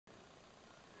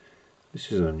This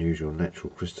is an unusual natural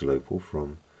crystal opal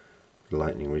from the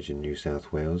Lightning Ridge in New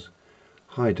South Wales.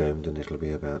 High domed, and it'll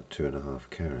be about 2.5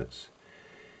 carats.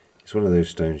 It's one of those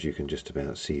stones you can just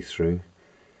about see through,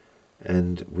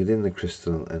 and within the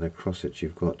crystal and across it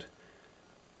you've got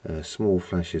small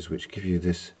flashes which give you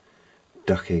this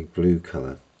duck egg blue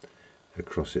colour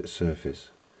across its surface.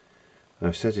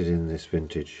 I've set it in this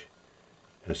vintage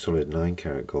a solid 9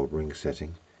 carat gold ring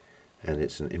setting, and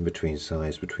it's an in-between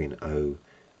size between O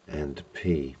and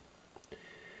P.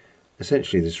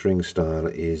 Essentially this ring style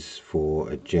is for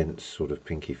a gent's sort of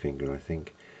pinky finger, I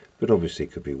think, but obviously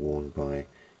could be worn by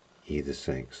either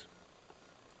sex.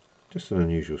 Just an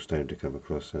unusual stone to come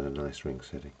across in a nice ring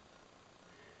setting.